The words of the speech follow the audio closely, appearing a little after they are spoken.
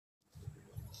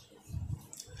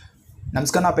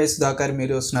నమస్కారం, నా పేరు సుధాకర్.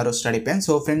 మీరు వస్తున్నారు Studypen.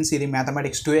 సో ఫ్రెండ్స్, ఇది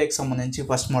మ్యాథమెటిక్స్ 2X సంబంధించి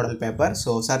ఫస్ట్ మోడల్ పేపర్. సో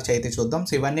ఒకసారి అయితే చూద్దాం.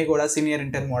 సో ఇవన్నీ కూడా సీనియర్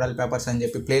ఇంటర్ మోడల్ పేపర్స్ అని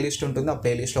చెప్పి ప్లేలిస్ట్ ఉంటుంది. ఆ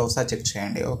ప్లేలిస్ట్లో ఒకసారి చెక్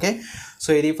చేయండి. ఓకే, సో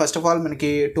ఇది ఫస్ట్ ఆఫ్ ఆల్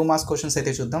మనకి 2 మార్క్స్ క్వశ్చన్స్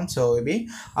అయితే చూద్దాం. సో ఇవి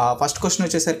ఫస్ట్ క్వశ్చన్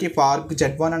వచ్చేసరికి org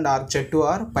Z1 and org Z2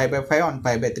 are π/5 and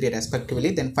π/3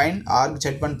 respectively. Then find org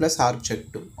Z1 plus org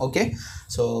Z2. Okay,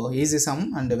 so easy some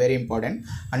and very important.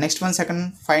 And next one, second,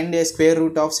 find a square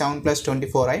root of 7 +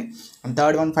 24i. And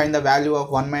third one, find the value of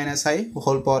 1 - i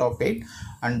whole power of 8.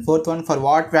 And fourth one, for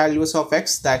what values of x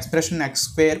the expression x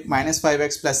square minus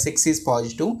 5x plus 6 is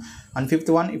positive. And fifth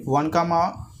one, if 1,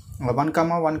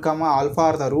 1, alpha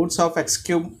are the roots of x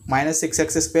cube minus 6x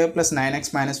square plus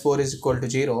 9x minus 4 is equal to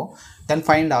 0, then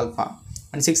find alpha.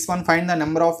 And sixth one, find the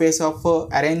number of ways of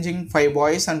arranging 5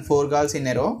 boys and 4 girls in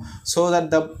a row so that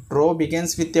the row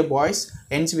begins with a boys,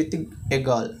 ends with a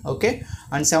girl. Okay,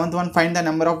 and seventh one, find the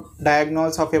number of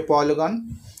diagonals of a polygon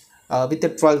with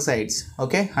 12 sides.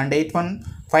 Okay, and eighth one,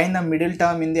 find the middle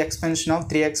term in the expansion of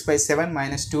 3x/7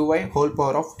 minus 2y whole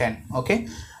power of 10. Okay,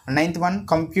 and ninth one,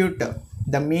 compute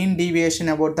the mean deviation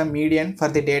about the median for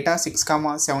the data 6,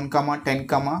 7, 10,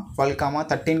 12,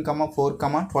 13, 4,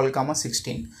 12,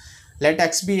 16. Let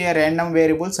x be a random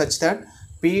variable such that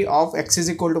p of x is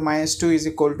equal to -2 is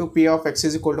equal to p of x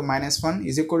is equal to -1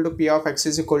 is equal to p of x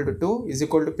is equal to 2 is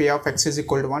equal to p of x is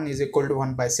equal to 1 is equal to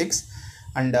 1/6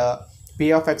 and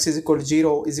p of x is equal to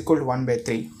 0 is equal to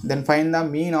 1/3. Then find the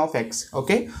mean of x.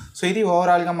 Okay, so ఇది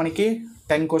ఓవరాల్గా మనకి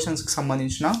 10 క్వశ్చన్స్కి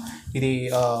సంబంధించిన ఇది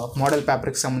model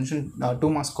పేపర్కి సంబంధించిన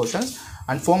 2 marks questions.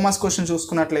 And 4 marks question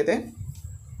చూసుకున్నట్లయితే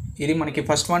ఇది మనకి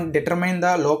first one, determine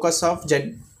the locus of z,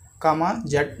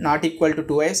 z not equal to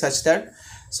 2i such that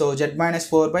so z minus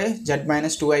 4 by z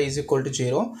minus 2i is equal to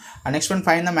 0. And next one,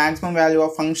 find the maximum value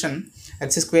of function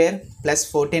x square plus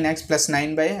 14x plus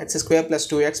 9 by x square plus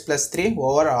 2x plus 3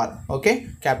 over r. Okay,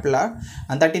 capital R.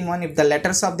 And 13 one, if the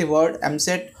letters of the word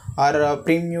mset are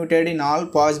permuted in all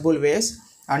possible ways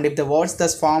and if the words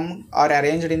thus formed are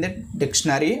arranged in the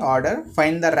dictionary order,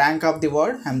 find the rank of the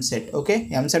word mset. Okay,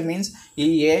 mset means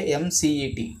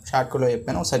EAMCET, short లో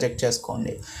చెప్పాను, suggest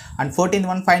చేసుకోండి. And 14th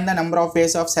one, find the number of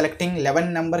ways of selecting 11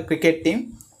 number cricket team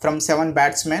from 7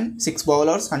 batsmen, 6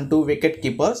 bowlers and 2 wicket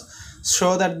keepers.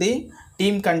 Show that the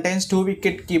team contains 2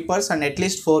 wicket keepers and at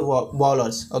least 4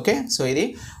 bowlers. Okay, so ఇది.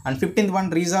 And 15th one,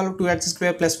 resolve 2x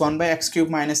square plus 1 by x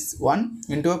cube minus 1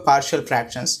 into a partial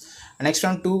fractions. And next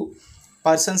one, 2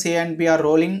 persons A and B are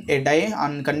rolling a die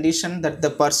on condition that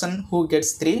the person who gets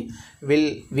 3 will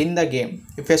win the game.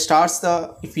 If A starts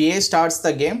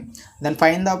the game, then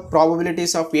find the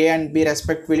probabilities of A and B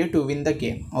respectively to win the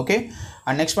game. Okay,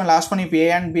 and next one, last one, if A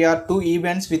and B are 2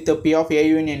 events with the P of A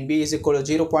union B is equal to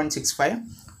 0.65,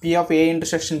 P of A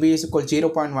intersection B is equal to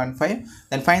 0.15,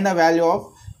 then find the value of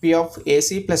P of AC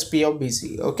plus P of BC.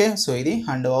 Okay, so ఇది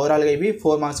and ఓవరాల్గా ఇవి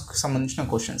 4 మార్క్స్కి సంబంధించిన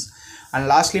questions. And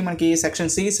lastly మనకి section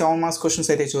C 7 marks questions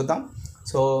అయితే చూద్దాం.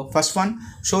 So first one,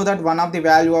 show that one of the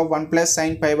value of 1 +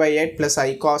 sin π/8 plus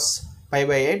i cos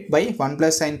π/8 by 1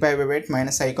 + sin π/8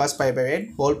 minus i cos π/8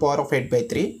 whole power of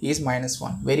 8/3 is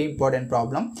 -1. Very important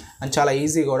problem and చాలా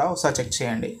easy కూడా, ఒకసారి check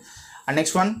చేయండి. And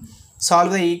next one, solve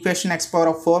the equation x power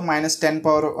of 4 minus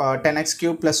 10x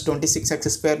cube plus 26x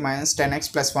square minus 10x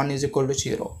plus 1 is equal to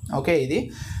 0. Okay, ఇది.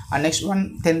 And next one,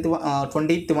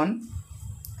 20th one,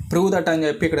 prove that అని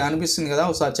చెప్పి ఇక్కడ అనిపిస్తుంది కదా,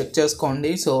 ఒకసారి చెక్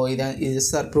చేసుకోండి. So ఇది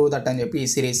sir prove that అని చెప్పి ఈ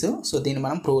సిరీస్. సో దీన్ని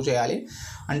మనం ప్రూవ్ చేయాలి.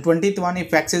 And 20th one,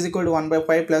 if x is equal to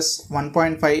 1/5 plus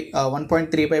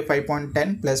 1.3 by 5.10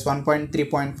 plus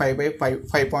 1.3.5 by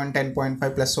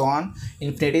 5.10.5 plus so on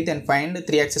infinity, then find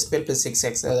 3x square plus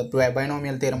 6x.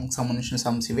 Binomial థియరమ్కి సంబంధించిన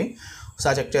sums ఇవి,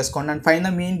 ఒకసారి చెక్ చేసుకోండి. And find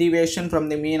the mean deviation from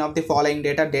the mean of the following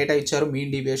data ఇచ్చారు, mean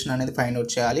deviation అనేది find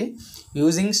out చేయాలి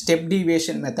using step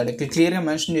deviation method. క్లియర్గా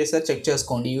mention చేస్తారు, check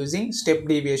చేసుకోండి, using step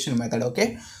deviation method. Okay,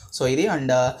 so ఇది.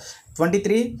 And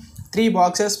 23, 3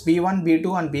 boxes B1, B2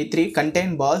 and B3 contain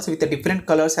balls with different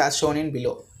colors as shown in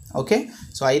below. Okay,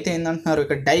 so అయితే ఏంటంటున్నారు,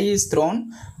 ఇక్కడ die is throne,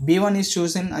 B1 is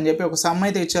చూసిన్ అని చెప్పి ఒక some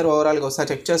అయితే ఇచ్చారు. ఓవరాల్గా ఒకసారి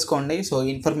చెక్ చేసుకోండి, సో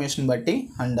ఇన్ఫర్మేషన్ బట్టి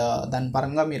అండ్ దాని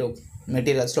పరంగా మీరు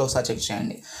మెటీరియల్స్లో ఒకసారి చెక్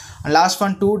చేయండి. And last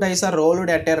one, 2 dice are rolled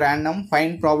at a random,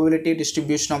 find probability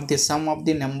distribution of the sum of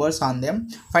the numbers on them,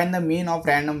 find the mean of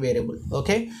random variable.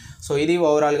 Okay, so ఇది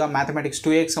ఓవరాల్గా mathematics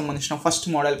 2Aకి సంబంధించిన first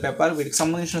model paper. వీటికి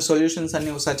సంబంధించిన solutions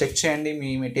అన్ని ఒకసారి check చేయండి, మీ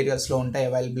మెటీరియల్స్లో ఉంటాయి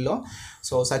అవైలబుల్లో.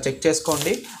 సో ఒకసారి చెక్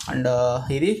చేసుకోండి. అండ్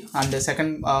ఇది అండ్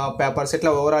సెకండ్ పేపర్స్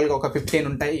ఇట్లా ఓవరాల్గా ఒక 15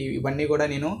 ఉంటాయి. ఇవన్నీ కూడా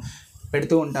నేను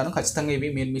పెడుతూ ఉంటాను, ఖచ్చితంగా ఇవి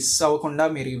మీరు మిస్ అవ్వకుండా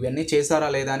మీరు ఇవన్నీ చేశారా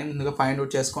లేదా అని ముందుగా ఫైండ్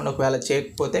అవుట్ చేసుకోండి. ఒకవేళ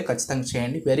చేయకపోతే ఖచ్చితంగా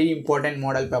చేయండి, వెరీ ఇంపార్టెంట్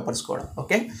మోడల్ పేపర్స్ కూడా.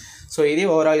 ఓకే, సో ఇది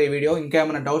ఓవరాల్ ఈ వీడియో. ఇంకా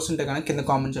ఏమైనా డౌట్స్ ఉంటే కనుక కింద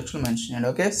కామెంట్ సెక్షన్లో మెన్షన్ చేయండి.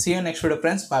 Okay, see you next video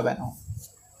friends, bye bye now.